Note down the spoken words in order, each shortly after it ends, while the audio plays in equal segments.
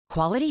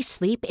Quality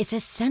sleep is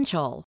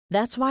essential.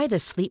 That's why the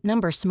Sleep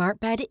Number Smart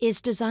Bed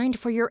is designed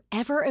for your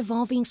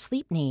ever-evolving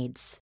sleep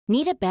needs.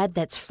 Need a bed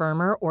that's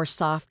firmer or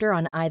softer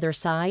on either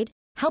side?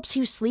 Helps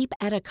you sleep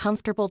at a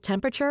comfortable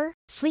temperature?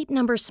 Sleep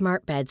Number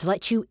Smart Beds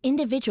let you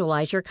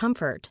individualize your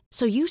comfort,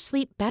 so you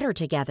sleep better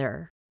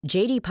together.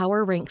 J.D.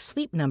 Power ranks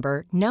Sleep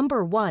Number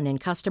number 1 in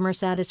customer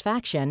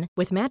satisfaction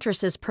with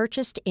mattresses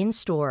purchased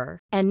in-store.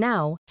 And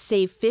now,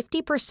 save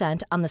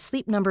 50% on the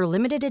Sleep Number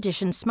Limited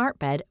Edition Smart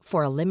Bed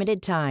for a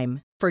limited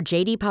time. For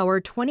J.D. Power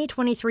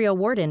 2023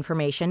 award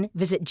information,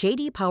 visit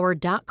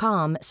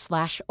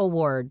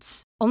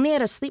jdpower.com/awards. Only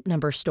at a Sleep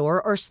Number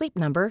store or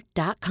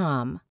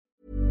sleepnumber.com.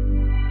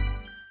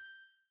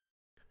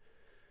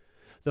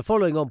 The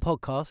following on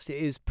podcast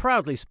is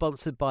proudly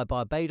sponsored by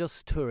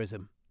Barbados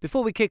Tourism.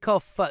 Before we kick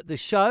off the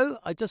show,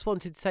 I just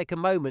wanted to take a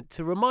moment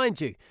to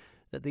remind you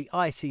that the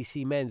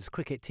ICC Men's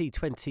Cricket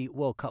T20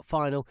 World Cup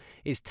Final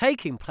is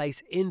taking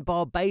place in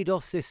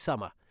Barbados this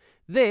summer.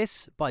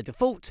 This, by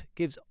default,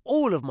 gives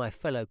all of my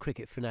fellow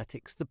cricket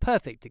fanatics the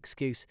perfect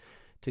excuse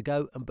to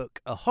go and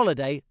book a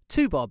holiday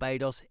to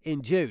Barbados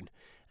in June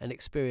and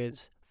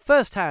experience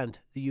firsthand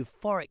the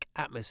euphoric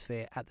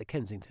atmosphere at the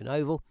Kensington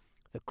Oval,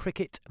 the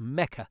cricket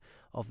mecca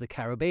of the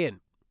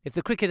Caribbean. If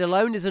the cricket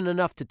alone isn't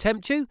enough to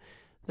tempt you,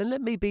 then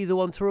let me be the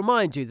one to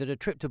remind you that a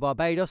trip to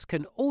Barbados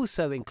can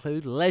also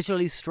include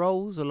leisurely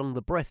strolls along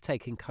the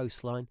breathtaking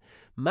coastline,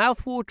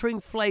 mouth-watering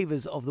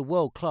flavours of the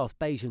world-class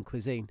Bajan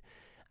cuisine,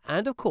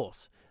 and, of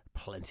course,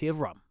 plenty of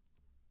rum.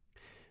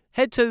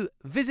 Head to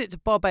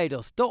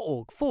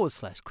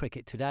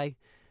visitbarbados.org/cricket today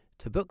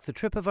to book the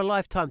trip of a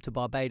lifetime to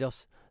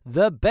Barbados,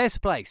 the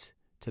best place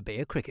to be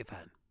a cricket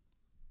fan.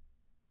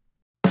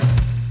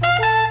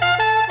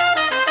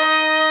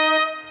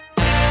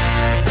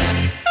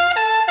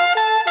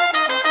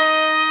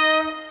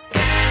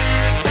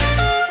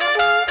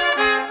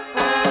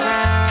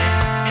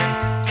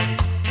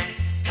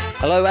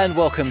 Hello and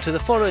welcome to the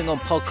following on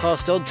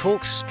podcast on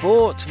Talk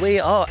Sport.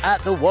 We are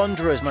at the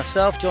Wanderers.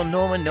 Myself, John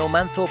Norman, Neil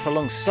Manthorpe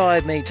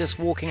alongside me, just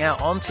walking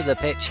out onto the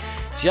pitch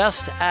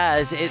just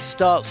as it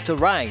starts to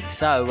rain.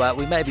 So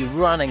we may be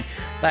running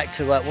back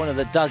to one of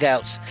the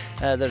dugouts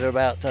that are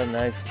about,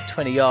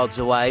 20 yards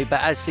away.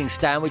 But as things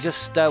stand, we're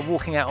just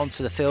walking out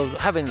onto the field,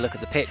 having a look at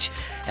the pitch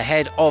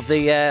ahead of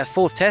the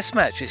fourth Test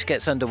match, which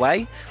gets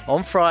underway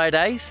on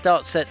Friday.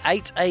 Starts at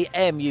 8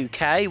 a.m.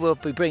 UK. We'll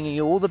be bringing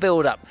you all the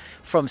build-up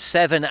from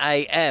 7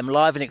 a.m.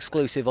 live and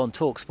exclusive on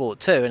TalkSport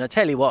 2. And I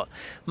tell you what,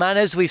 man,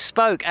 as we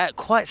spoke at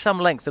quite some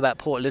length about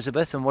Port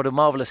Elizabeth and what a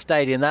marvellous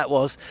stadium that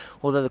was,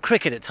 although the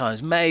cricket at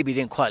times maybe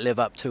didn't quite live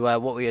up to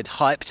what we had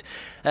hyped.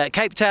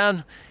 Cape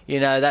Town, you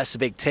know, that's a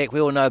big tick. We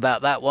all know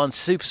about that one.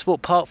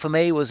 Supersport Park for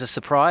me was a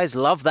surprise.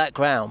 Love that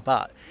ground.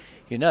 But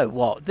you know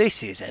what?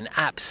 This is an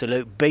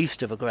absolute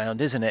beast of a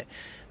ground, isn't it?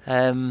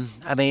 I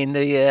mean,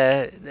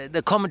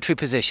 the commentary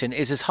position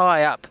is as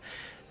high up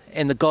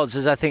in the gods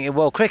as I think in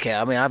world cricket.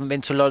 I mean, I haven't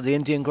been to a lot of the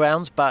Indian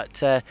grounds,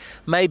 but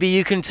maybe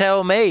you can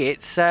tell me.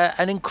 It's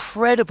an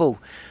incredible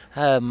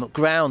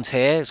ground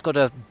here. It's got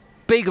a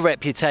big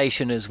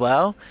reputation as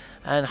well.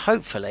 And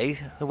hopefully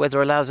the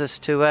weather allows us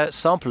to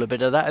sample a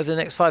bit of that over the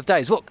next 5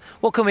 days.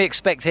 What can we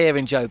expect here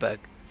in Joburg?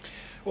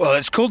 Well,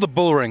 it's called the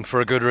Bullring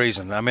for a good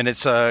reason. I mean,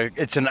 it's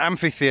an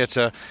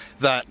amphitheatre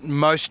that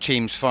most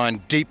teams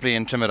find deeply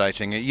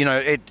intimidating. You know,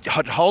 it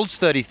holds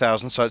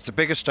 30,000, so it's the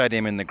biggest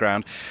stadium in the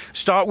ground.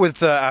 Start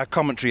with our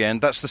commentary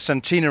end. That's the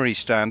centenary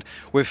stand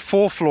with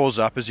 4 floors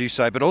up, as you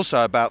say, but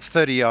also about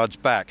 30 yards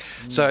back.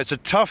 So it's a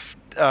tough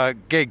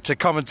gig to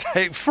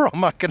commentate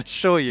from, I can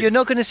assure you. You're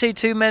not going to see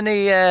too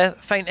many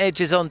faint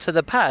edges onto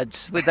the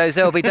pads with those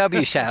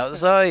LBW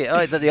shouts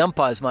that the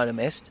umpires might have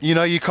missed. You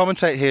know, you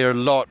commentate here a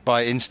lot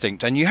by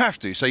instinct, and you have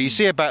to. So you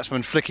see a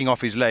batsman flicking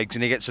off his legs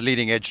and he gets a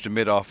leading edge to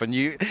mid-off, and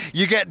you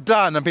get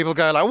done and people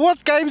go like,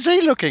 what game's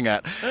he looking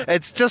at?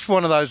 It's just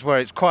one of those where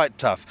it's quite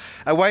tough.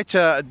 Away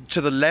to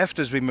the left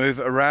as we move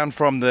around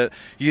from the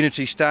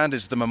Unity stand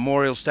is the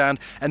Memorial stand,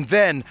 and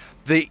then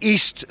the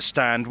East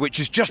stand, which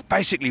is just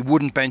basically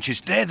wooden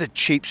benches. They're the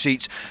cheap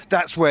seats.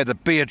 That's where the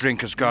beer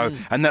drinkers go,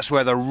 and that's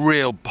where the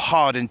real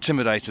hard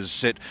intimidators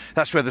sit.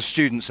 That's where the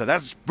students are.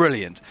 That's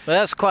brilliant. Well,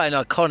 that's quite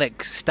an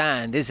iconic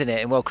stand, isn't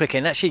it, in world cricket?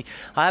 And actually,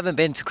 I haven't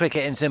been to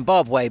cricket in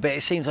Zimbabwe, but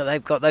it seems like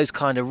they've got those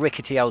kind of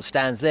rickety old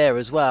stands there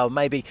as well.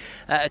 Maybe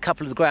a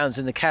couple of the grounds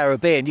in the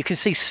Caribbean. You can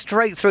see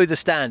straight through the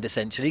stand,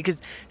 essentially. You can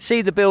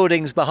see the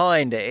buildings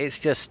behind it. It's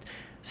just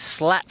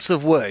slats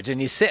of wood,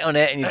 and you sit on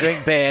it and you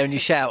drink beer and you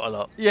shout a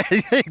lot. Yeah,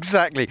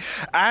 exactly.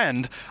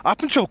 And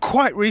up until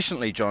quite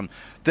recently, John,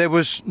 there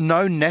was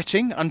no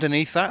netting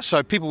underneath that,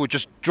 so people would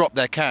just drop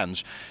their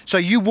cans. So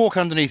you walk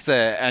underneath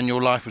there and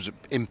your life was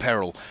in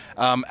peril.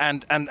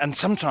 And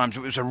sometimes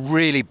it was a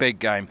really big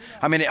game.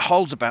 I mean, it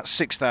holds about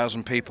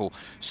 6,000 people.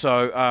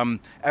 So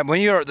and when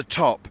you're at the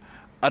top,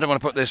 I don't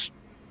want to put this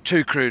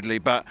too crudely,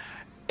 but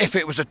if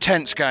it was a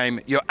tense game,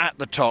 you're at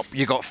the top,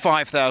 you got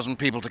 5,000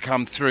 people to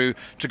come through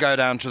to go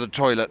down to the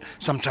toilet.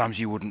 Sometimes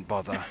you wouldn't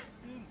bother.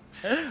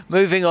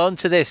 Moving on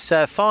to this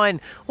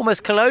fine,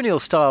 almost colonial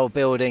style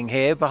building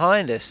here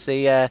behind us.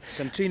 The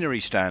Centenary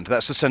stand.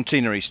 That's the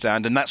Centenary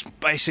stand, and that's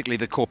basically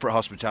the corporate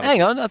hospitality.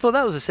 Hang on, I thought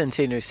that was a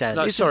Centenary stand.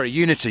 No, sorry,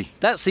 Unity.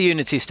 That's the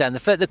Unity stand.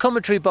 The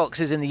commentary box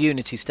is in the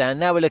Unity stand.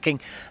 Now we're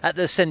looking at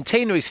the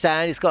Centenary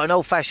stand. It's got an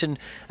old-fashioned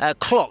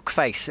clock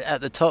face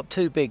at the top,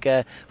 two big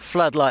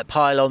floodlight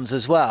pylons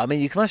as well. I mean,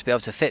 you must be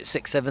able to fit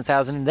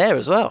 6,000-7,000 in there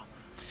as well.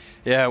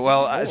 Yeah,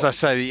 well, as I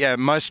say,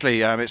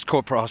 mostly it's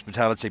corporate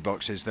hospitality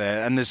boxes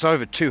there, and there's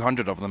over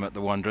 200 of them at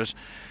the Wanderers.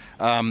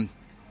 That's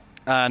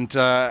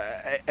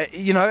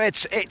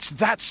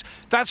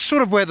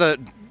sort of where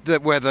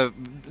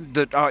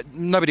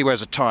nobody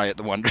wears a tie at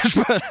the Wanderers,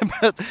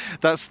 but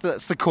that's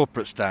the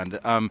corporate stand.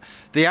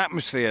 The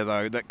atmosphere,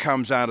 though, that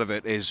comes out of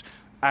it is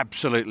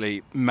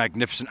absolutely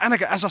magnificent, and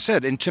as I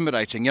said,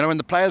 intimidating. When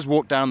the players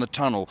walk down the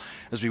tunnel,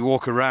 as we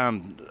walk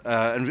around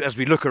and as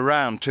we look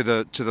around to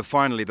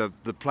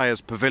the players'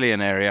 pavilion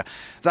area,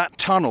 that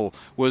tunnel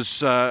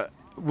was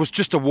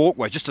just a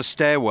walkway, just a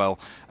stairwell.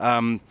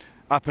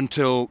 Up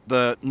until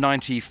the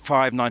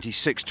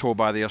 95-96 tour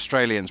by the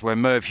Australians, where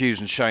Merv Hughes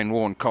and Shane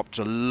Warne copped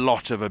a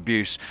lot of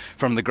abuse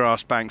from the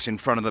grass banks in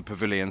front of the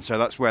pavilion. So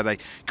that's where they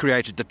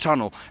created the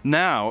tunnel.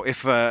 Now,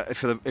 if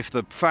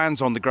the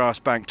fans on the grass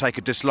bank take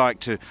a dislike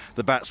to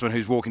the batsman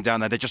who's walking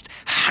down there, they just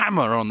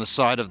hammer on the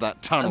side of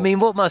that tunnel. I mean,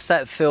 what must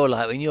that feel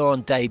like when you're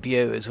on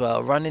debut as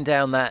well, running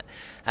down that,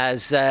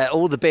 as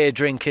all the beer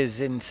drinkers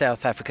in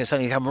South Africa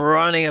suddenly come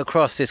running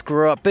across this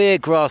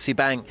big grassy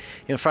bank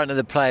in front of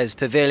the players'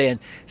 pavilion,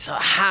 start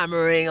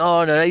hammering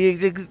on, and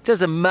you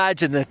just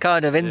imagine the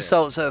kind of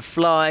insults that are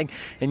flying,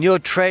 and you're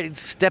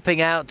stepping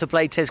out to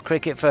play Test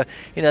cricket for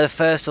the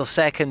first or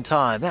second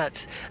time.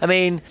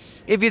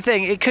 If you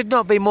think, it could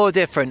not be more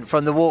different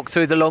from the walk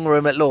through the long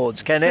room at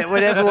Lord's, can it?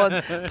 With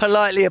everyone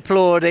politely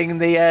applauding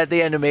the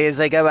enemy as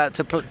they go out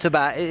to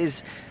bat,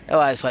 it's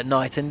like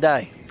night and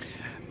day.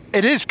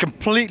 It is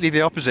completely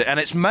the opposite, and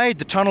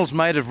the tunnel's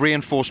made of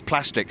reinforced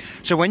plastic.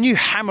 So when you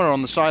hammer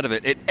on the side of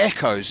it, it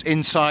echoes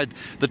inside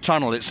the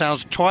tunnel. It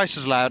sounds twice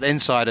as loud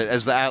inside it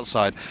as the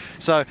outside.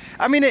 So,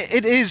 I mean,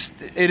 it is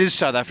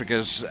South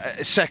Africa's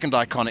second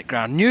iconic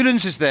ground.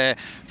 Newlands is there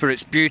for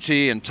its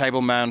beauty and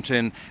Table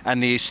Mountain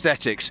and the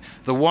aesthetics.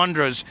 The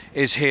Wanderers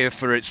is here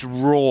for its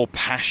raw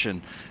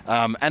passion.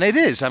 And it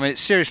is. I mean,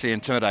 it's seriously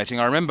intimidating.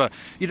 I remember,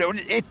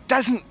 it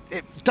doesn't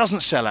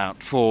sell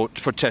out for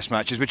Test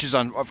matches, which is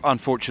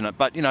unfortunate.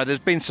 But there's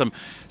been some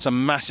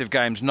massive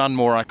games, none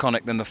more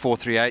iconic than the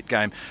 438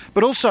 game.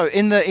 But also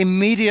in the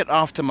immediate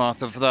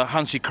aftermath of the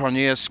Hansie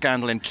Cronje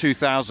scandal in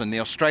 2000, the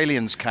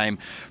Australians came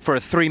for a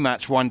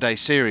 3-match one-day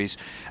series,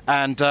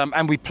 and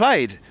we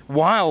played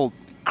while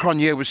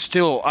Cronje was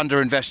still under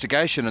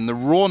investigation, and the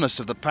rawness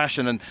of the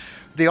passion, and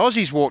the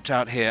Aussies walked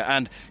out here,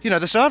 and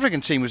the South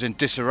African team was in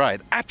disarray,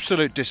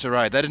 absolute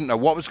disarray. They didn't know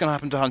what was going to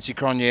happen to Hansie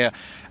Cronje,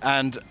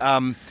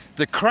 and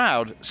the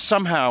crowd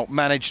somehow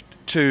managed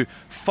to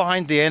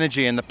find the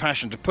energy and the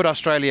passion to put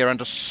Australia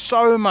under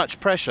so much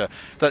pressure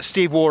that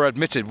Steve Waugh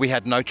admitted we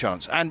had no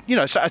chance. And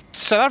so a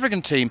South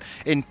African team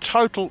in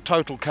total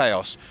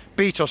chaos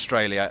beat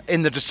Australia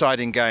in the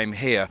deciding game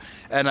here,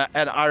 and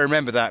I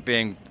remember that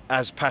being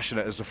as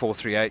passionate as the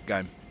 438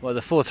 game. Well,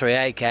 the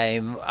 438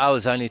 game, I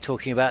was only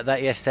talking about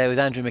that yesterday with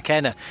Andrew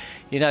McKenna.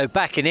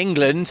 Back in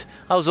England,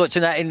 I was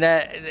watching that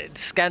in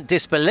scant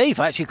disbelief.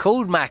 I actually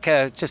called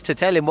Macca just to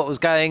tell him what was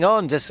going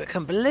on. I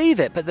couldn't believe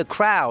it. But the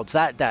crowds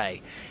that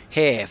day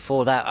here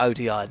for that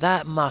ODI,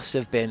 that must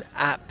have been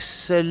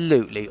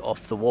absolutely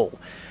off the wall.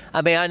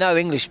 I mean, I know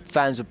English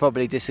fans would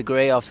probably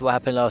disagree after what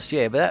happened last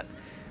year, but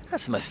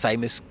that's the most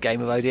famous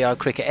game of ODI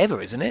cricket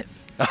ever, isn't it?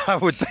 I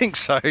would think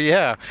so,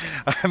 yeah.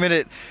 I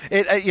mean,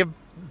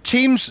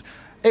 teams...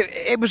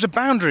 It was a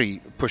boundary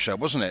pusher,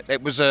 wasn't it?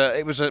 It was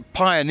a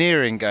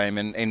pioneering game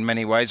in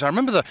many ways. I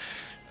remember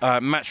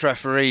the match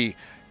referee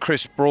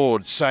Chris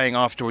Broad saying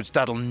afterwards,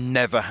 "That'll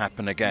never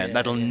happen again.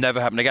 That'll never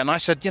happen again." And I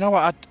said, "You know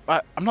what?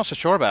 I'm not so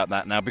sure about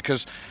that now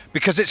because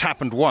it's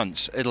happened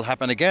once. It'll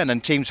happen again,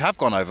 and teams have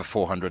gone over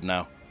 400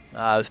 now."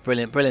 Oh, it was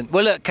brilliant.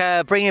 Well, look,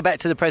 bringing it back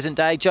to the present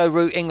day, Joe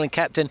Root, England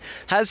captain,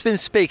 has been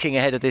speaking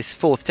ahead of this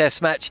 4th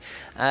Test match,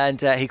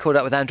 and he caught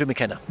up with Andrew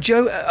McKenna.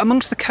 Joe,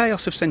 amongst the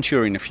chaos of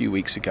Centurion a few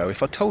weeks ago,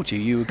 if I told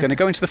you were going to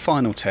go into the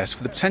final test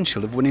with the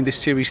potential of winning this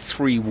series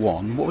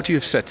 3-1, what would you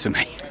have said to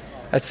me?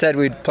 I'd said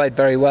we'd played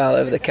very well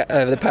over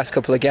the past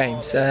couple of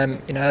games. A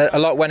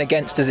lot went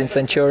against us in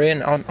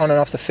Centurion on and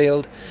off the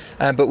field,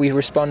 but we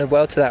responded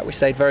well to that. We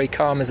stayed very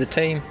calm as a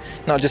team,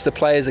 not just the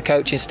players, the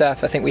coaching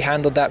staff. I think we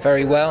handled that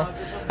very well.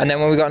 And then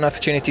when we got an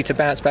opportunity to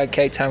bounce back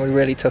Cape Town, we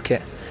really took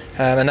it.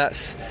 And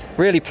that's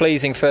really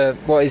pleasing for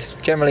what is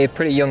generally a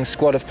pretty young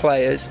squad of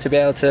players to be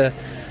able to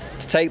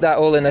take that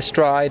all in a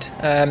stride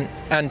and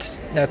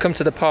come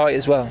to the party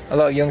as well. A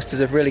lot of youngsters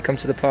have really come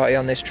to the party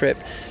on this trip,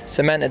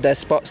 cemented their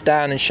spots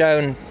down and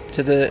shown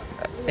to the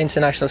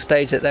international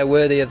stage that they're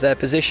worthy of their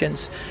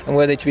positions and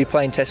worthy to be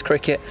playing Test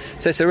cricket.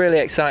 So it's a really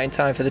exciting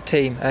time for the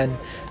team, and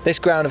this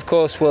ground of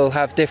course will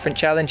have different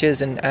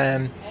challenges and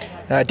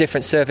a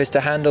different surface to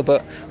handle,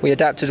 but we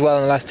adapted well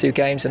in the last 2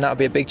 games, and that'll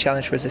be a big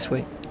challenge for us this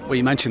week. Well,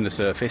 you mentioned the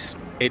surface.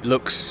 It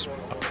looks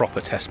a proper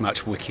Test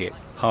match wicket.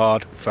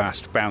 Hard,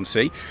 fast,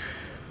 bouncy.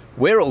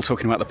 We're all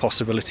talking about the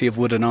possibility of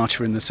Wood and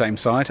Archer in the same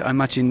side. I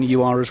imagine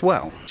you are as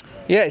well.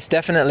 Yeah, it's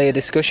definitely a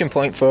discussion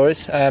point for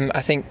us.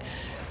 I think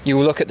you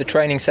will look at the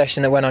training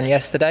session that went on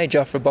yesterday.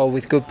 Jofra bowled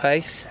with good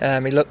pace.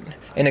 He looked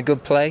in a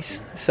good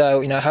place.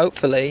 So,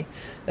 hopefully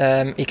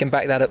he can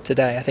back that up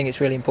today. I think it's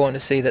really important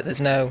to see that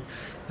there's no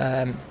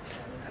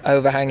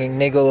overhanging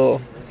niggle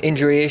or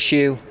injury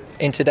issue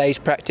in today's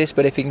practice.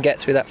 But if he can get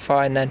through that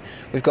fine, then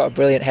we've got a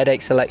brilliant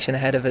headache selection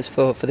ahead of us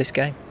for this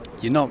game.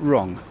 You're not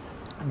wrong.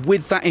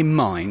 With that in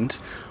mind,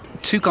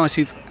 two guys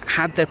who've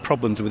had their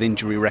problems with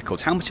injury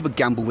records, how much of a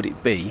gamble would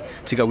it be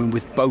to go in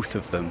with both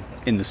of them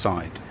in the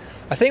side?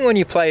 I think when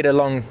you played a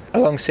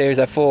long series,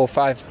 a 4 or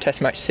 5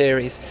 Test match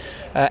series,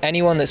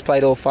 anyone that's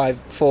played all 4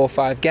 or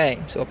 5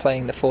 games or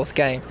playing the 4th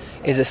game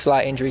is a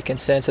slight injury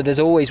concern. So there's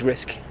always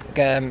risk,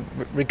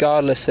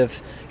 regardless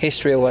of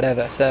history or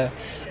whatever. So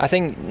I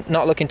think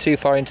not looking too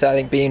far into that, I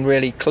think being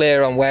really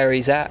clear on where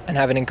he's at and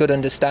having a good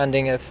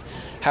understanding of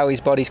how his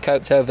body's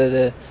coped over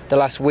the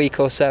last week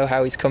or so,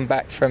 how he's come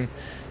back from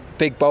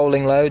big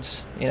bowling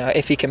loads.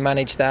 If he can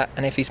manage that,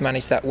 and if he's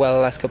managed that well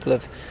the last couple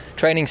of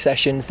training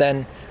sessions,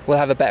 then we'll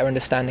have a better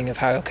understanding of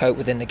how he'll cope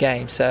within the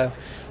game. So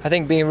I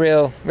think being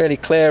really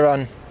clear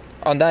on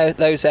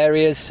those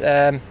areas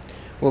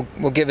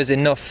will give us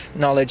enough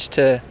knowledge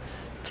to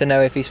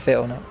know if he's fit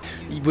or not.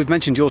 We've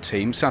mentioned your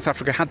team. South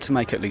Africa had to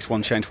make at least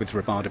one change with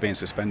Rabada being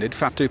suspended.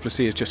 Faf du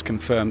Plessis has just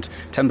confirmed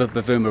Temba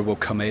Bavuma will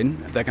come in.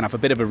 They're going to have a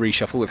bit of a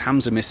reshuffle with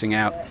Hamza missing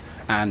out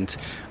and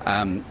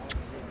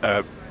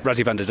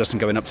Rassie van der Dussen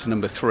going up to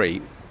number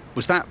 3.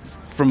 Was that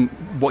from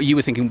what you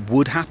were thinking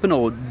would happen,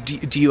 or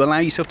do you allow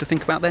yourself to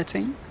think about their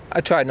team? I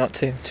try not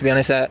to be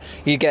honest.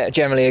 You get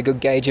generally a good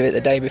gauge of it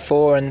the day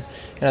before, and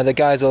the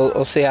guys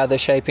will see how they're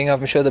shaping up.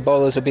 I'm sure the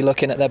bowlers will be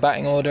looking at their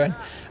batting order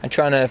and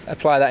trying to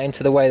apply that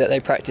into the way that they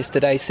practice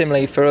today.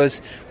 Similarly for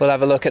us, we'll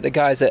have a look at the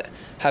guys that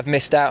have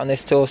missed out on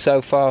this tour so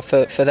far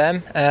for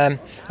them, and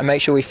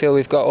make sure we feel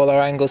we've got all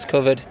our angles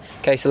covered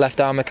in case the left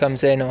armour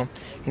comes in, or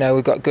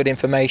we've got good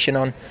information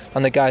on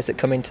the guys that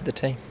come into the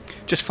team.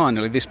 Just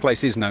finally, this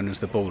place is known as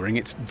the Bull Ring.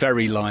 It's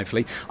very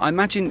lively. I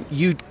imagine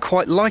you'd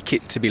quite like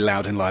it to be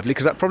loud and lively,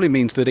 because that probably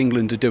means that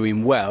England are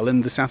doing well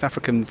and the South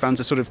African fans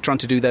are sort of trying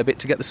to do their bit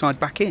to get the side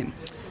back in.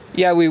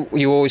 Yeah,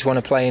 we always want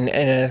to play in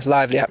a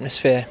lively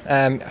atmosphere.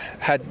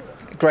 Had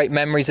great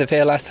memories of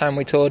here last time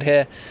we toured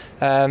here.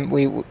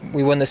 We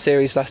won the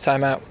series last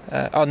time out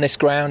on this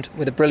ground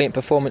with a brilliant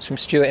performance from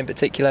Stuart in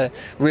particular.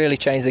 Really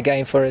changed the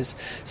game for us.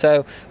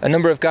 So a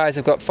number of guys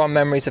have got fond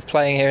memories of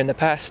playing here in the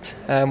past.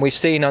 We've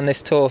seen on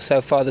this tour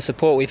so far the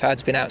support we've had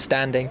has been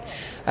outstanding,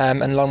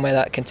 and long may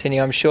that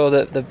continue. I'm sure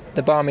that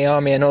the Barmy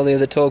Army and all the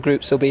other tour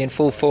groups will be in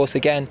full force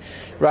again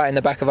right in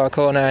the back of our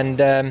corner,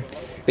 and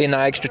being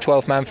that extra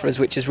 12 man for us,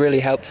 which has really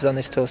helped us on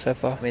this tour so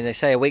far. I mean, they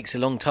say a week's a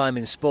long time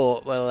in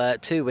sport. Well,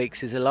 2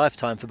 weeks is a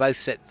lifetime for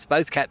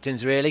both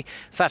captains, really.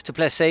 Faf du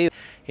Plessis,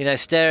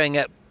 staring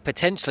at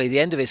potentially the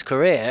end of his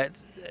career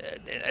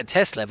at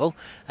Test level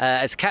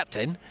as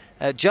captain.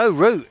 Joe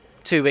Root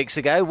 2 weeks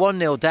ago,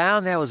 1-0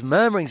 down. There was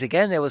murmurings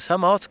again. There were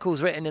some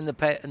articles written in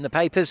the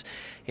papers.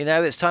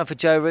 It's time for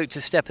Joe Root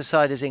to step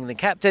aside as England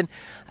captain.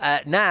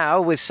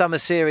 Now, with summer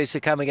series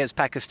to come against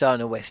Pakistan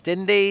and West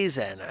Indies,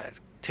 and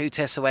 2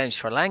 tests away in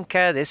Sri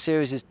Lanka, this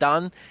series is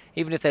done.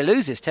 Even if they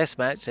lose this test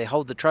match, they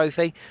hold the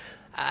trophy.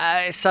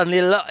 It's suddenly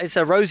it's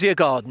a rosier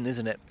garden,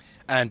 isn't it?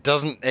 And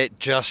doesn't it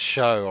just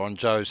show on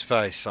Joe's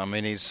face? I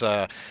mean, he's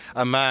a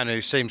man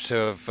who seems to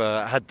have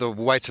had the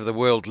weight of the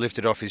world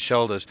lifted off his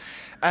shoulders.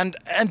 And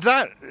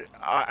that,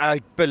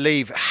 I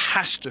believe,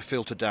 has to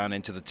filter down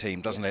into the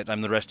team, doesn't it?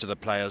 And the rest of the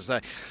players.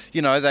 They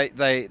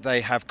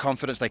have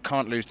confidence. They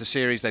can't lose the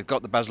series. They've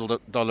got the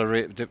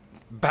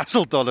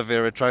Basil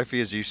D'Oliveira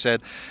trophy, as you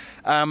said.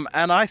 And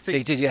I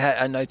think... See,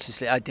 I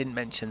noticed I didn't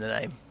mention the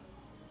name.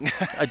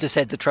 I just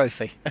said the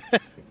trophy.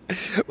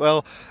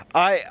 Well,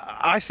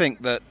 I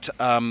think that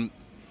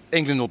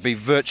England will be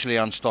virtually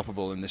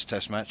unstoppable in this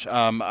Test match.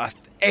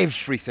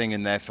 Everything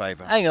in their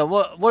favour. Hang on,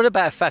 what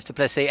about if Faf du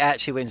Plessis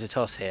actually wins a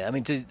toss here? I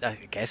mean, I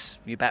guess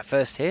you bat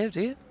first here,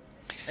 do you?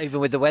 Even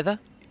with the weather?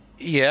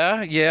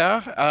 Yeah.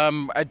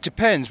 It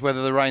depends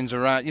whether the rain's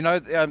around.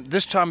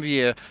 This time of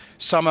year,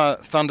 summer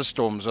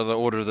thunderstorms are the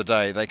order of the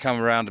day. They come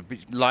around,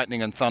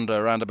 lightning and thunder,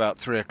 around about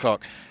 3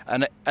 o'clock.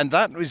 And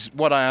that is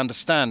what I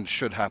understand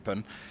should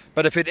happen.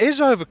 But if it is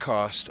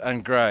overcast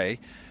and grey,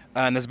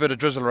 and there's a bit of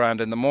drizzle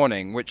around in the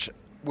morning, which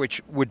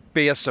would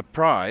be a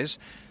surprise,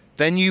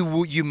 then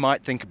you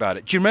might think about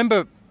it. Do you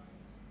remember,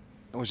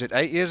 was it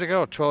 8 years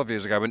ago or 12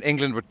 years ago, when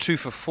England were 2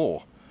 for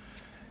 4?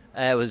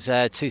 It was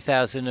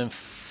 2000.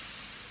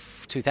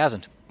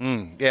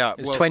 Yeah,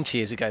 it was 20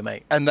 years ago,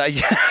 mate. And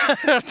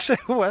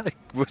well,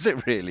 was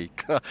it really?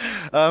 But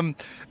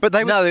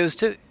they were, no, it was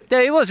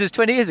There he was. It was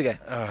 20 years ago.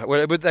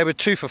 They were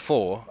 2 for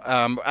 4.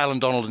 Alan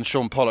Donald and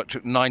Sean Pollock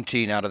took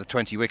 19 out of the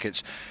 20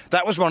 wickets.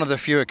 That was one of the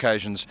few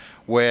occasions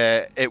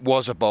where it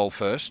was a bowl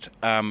first,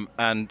 and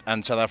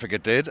South Africa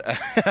did,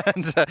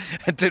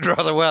 and did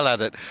rather well at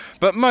it.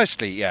 But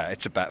mostly, yeah,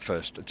 it's a bat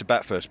first. It's a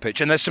bat first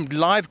pitch, and there's some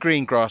live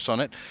green grass on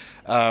it.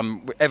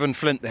 Evan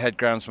Flint, the head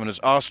groundsman,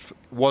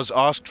 was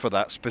asked for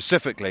that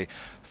specifically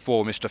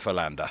for Mr.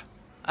 Philander.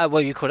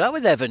 Well, you caught up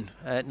with Evan.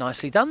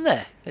 Nicely done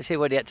there. Let's hear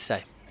what he had to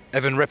say.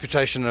 Evan,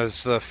 reputation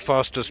as the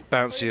fastest,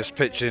 bounciest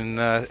pitch in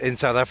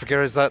South Africa,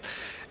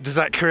 does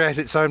that create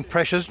its own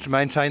pressures to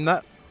maintain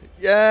that?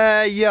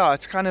 Yeah,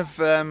 it's kind of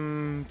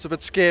it's a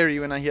bit scary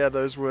when I hear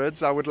those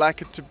words. I would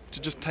like it to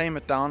just tame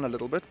it down a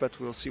little bit, but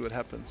we'll see what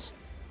happens.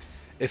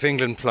 If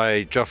England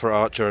play Jofra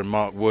Archer and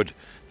Mark Wood,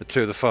 the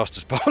two of the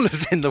fastest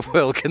bowlers in the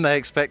world, can they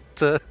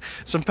expect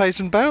some pace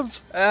and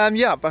bounce?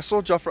 Yeah, I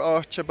saw Jofra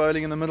Archer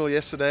bowling in the middle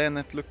yesterday, and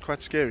that looked quite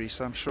scary.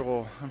 So I'm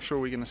sure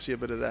we're going to see a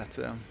bit of that.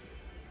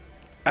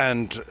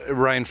 And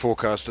rain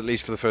forecast, at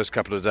least for the first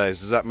couple of days.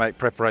 Does that make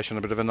preparation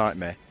a bit of a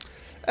nightmare?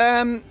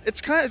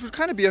 It would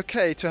kind of be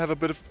okay to have a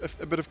bit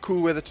of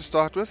cool weather to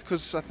start with,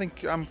 because I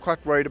think I'm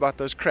quite worried about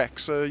those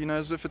cracks. So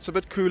if it's a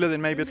bit cooler,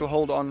 then maybe it'll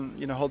hold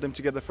them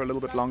together for a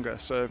little bit longer.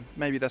 So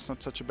maybe that's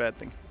not such a bad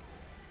thing.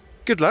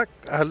 Good luck.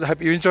 I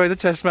hope you enjoy the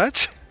Test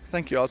match.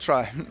 Thank you. I'll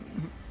try.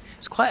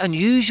 It's quite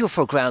unusual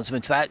for a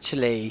groundsman to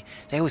actually...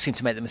 They always seem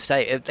to make the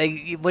mistake.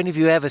 When have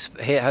you ever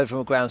heard from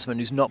a groundsman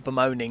who's not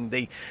bemoaning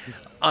the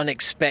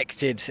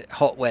unexpected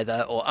hot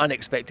weather or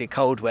unexpected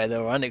cold weather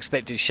or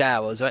unexpected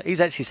showers? He's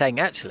actually saying,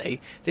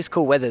 actually, this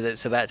cool weather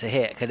that's about to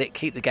hit, can it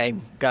keep the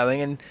game going?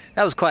 And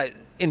that was quite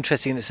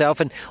interesting in itself.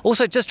 And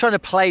also just trying to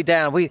play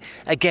down.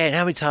 How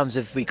many times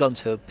have we gone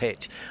to a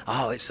pitch?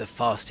 Oh, it's the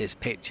fastest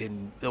pitch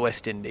in the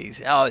West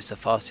Indies. Oh, it's the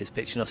fastest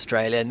pitch in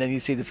Australia. And then you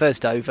see the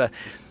first over,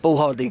 ball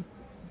hardly...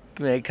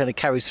 it kind of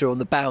carries through on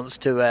the bounce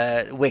to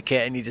a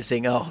wicket, and you just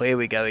think, oh, here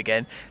we go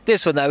again.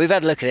 This one, though, we've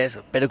had a look at it. There's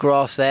a bit of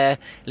grass there.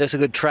 It looks a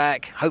good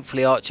track.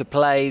 Hopefully Archer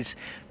plays.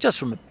 Just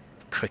from a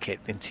cricket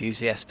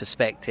enthusiast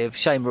perspective,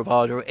 shame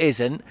Rabada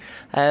isn't.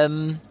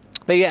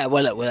 But yeah,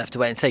 well, we'll have to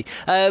wait and see.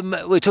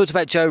 We talked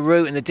about Joe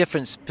Root and the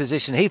different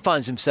position he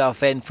finds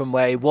himself in from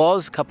where he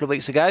was a couple of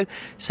weeks ago.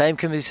 Same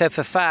can be said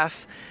for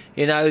Faf.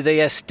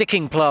 The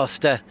sticking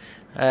plaster.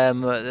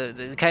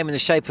 They came in the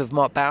shape of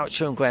Mark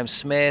Boucher and Graham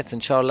Smith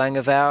and Charles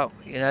Langevout.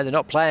 They're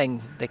not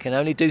playing. They can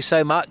only do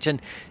so much, and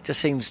it just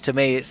seems to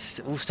me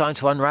it's all starting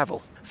to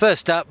unravel.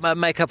 First up,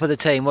 make-up of the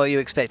team. What are you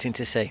expecting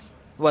to see?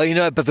 Well,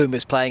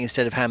 Bavumba's playing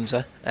instead of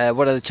Hamza.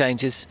 What are the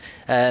changes?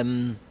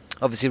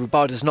 Obviously,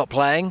 Rabada's not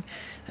playing.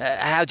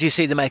 How do you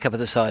see the make-up of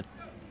the side?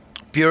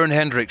 Bjorn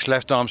Hendricks,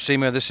 left-arm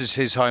seamer. This is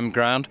his home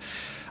ground.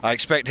 I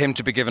expect him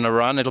to be given a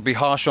run. It'll be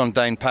harsh on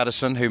Dane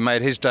Patterson, who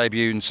made his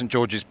debut in St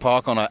George's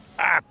Park on an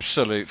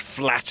absolute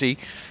flatty,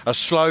 a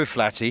slow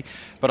flatty,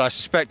 but I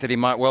suspect that he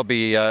might well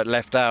be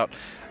left out.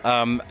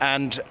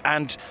 And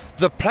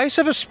the place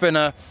of a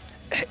spinner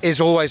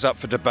is always up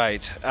for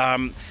debate.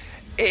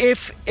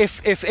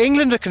 If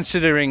England are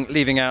considering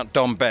leaving out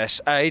Dom Bess,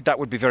 that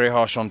would be very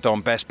harsh on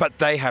Dom Bess, but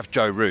they have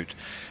Joe Root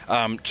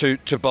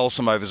to bowl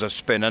some overs of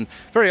spin. And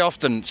very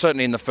often,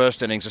 certainly in the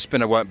first innings, a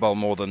spinner won't bowl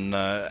more than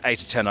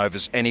 8 or 10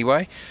 overs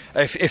anyway,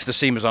 if the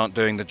seamers aren't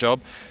doing the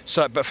job.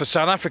 But for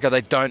South Africa,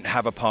 they don't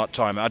have a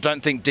part-timer. I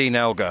don't think Dean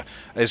Elgar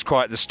is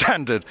quite the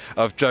standard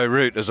of Joe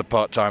Root as a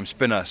part-time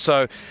spinner.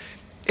 So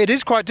it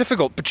is quite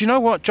difficult. But you know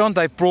what, John?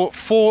 They've brought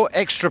 4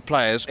 extra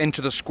players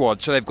into the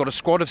squad. So they've got a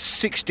squad of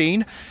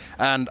 16,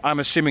 and I'm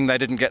assuming they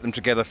didn't get them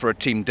together for a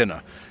team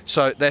dinner.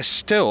 So they're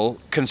still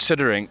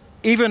considering...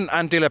 Even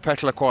Andile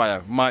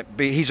Petulakwaya might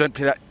be... He's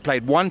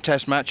played 1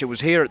 test match. It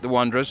was here at the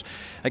Wanderers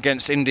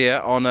against India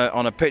on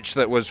a pitch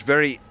that was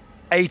very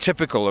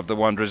atypical of the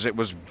Wanderers. It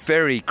was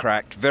very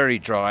cracked, very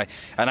dry,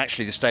 and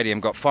actually the stadium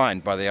got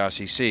fined by the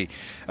ICC,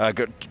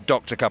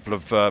 docked a couple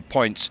of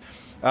points.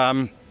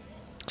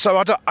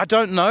 So I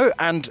don't know,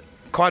 and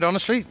quite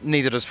honestly,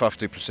 neither does Faf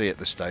du Plessis at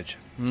this stage.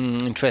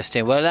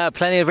 Interesting. Well,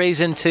 plenty of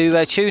reason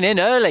to tune in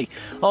early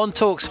on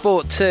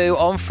TalkSport 2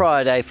 on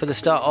Friday for the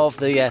start of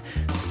the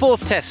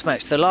 4th Test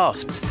match, the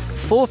last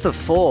 4th of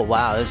 4.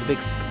 Wow, there's a big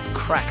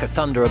crack of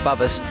thunder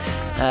above us.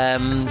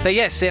 But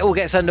yes, it all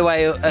gets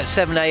underway at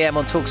 7 a.m.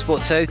 on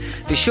TalkSport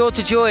 2. Be sure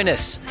to join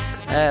us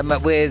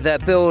with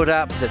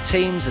build-up, the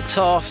teams, the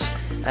toss.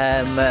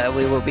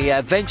 We will be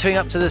venturing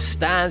up to the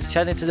stands,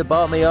 chatting to the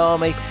Barmy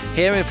Army,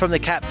 hearing from the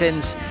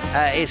captains.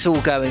 It's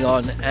all going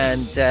on,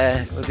 and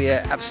it will be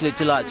an absolute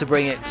delight to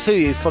bring it to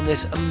you from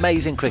this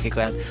amazing cricket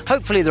ground.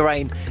 Hopefully the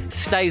rain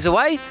stays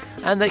away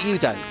and that you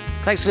don't.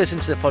 Thanks for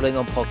listening to the Following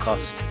On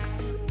podcast.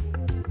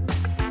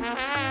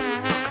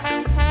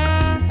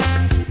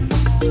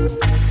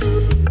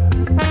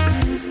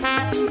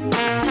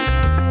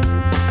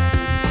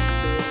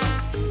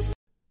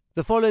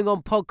 The Following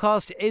On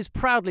podcast is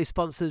proudly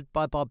sponsored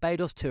by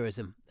Barbados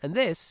Tourism, and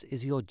this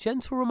is your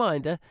gentle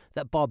reminder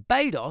that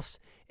Barbados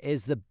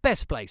is the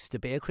best place to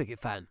be a cricket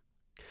fan.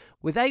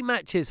 With 8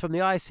 matches from the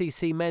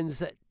ICC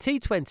Men's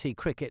T20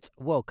 Cricket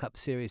World Cup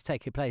Series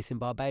taking place in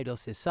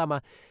Barbados this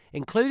summer,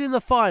 including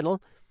the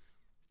final,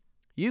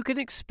 you can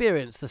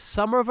experience the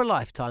summer of a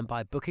lifetime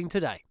by booking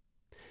today.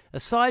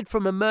 Aside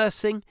from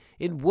immersing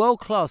in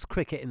world-class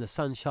cricket in the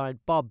sunshine,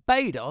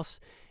 Barbados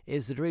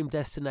is the dream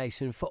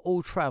destination for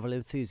all travel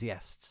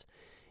enthusiasts.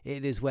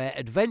 It is where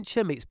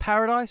adventure meets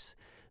paradise,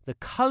 the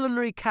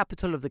culinary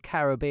capital of the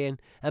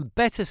Caribbean, and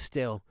better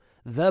still,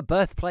 the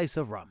birthplace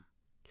of rum.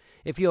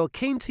 If you're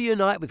keen to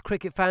unite with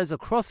cricket fans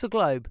across the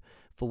globe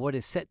for what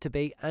is set to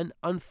be an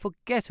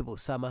unforgettable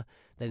summer,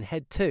 then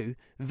head to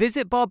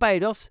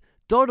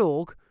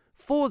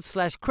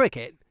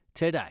visitbarbados.org/cricket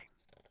today.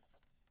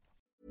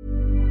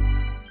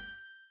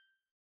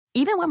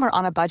 Even when we're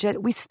on a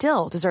budget, we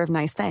still deserve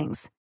nice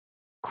things.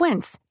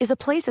 Quince is a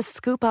place to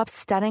scoop up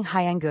stunning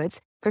high-end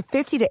goods for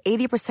 50 to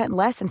 80%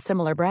 less than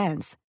similar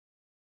brands.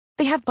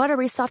 They have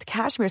buttery soft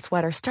cashmere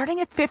sweaters starting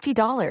at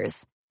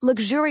 $50,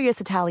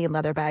 luxurious Italian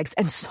leather bags,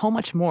 and so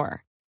much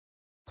more.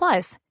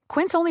 Plus,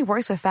 Quince only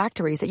works with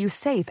factories that use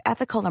safe,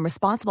 ethical, and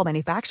responsible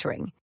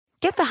manufacturing.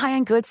 Get the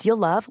high-end goods you'll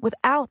love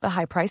without the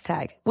high price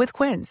tag with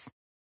Quince.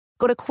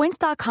 Go to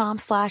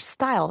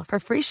quince.com/style for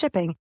free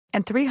shipping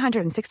and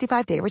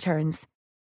 365-day returns.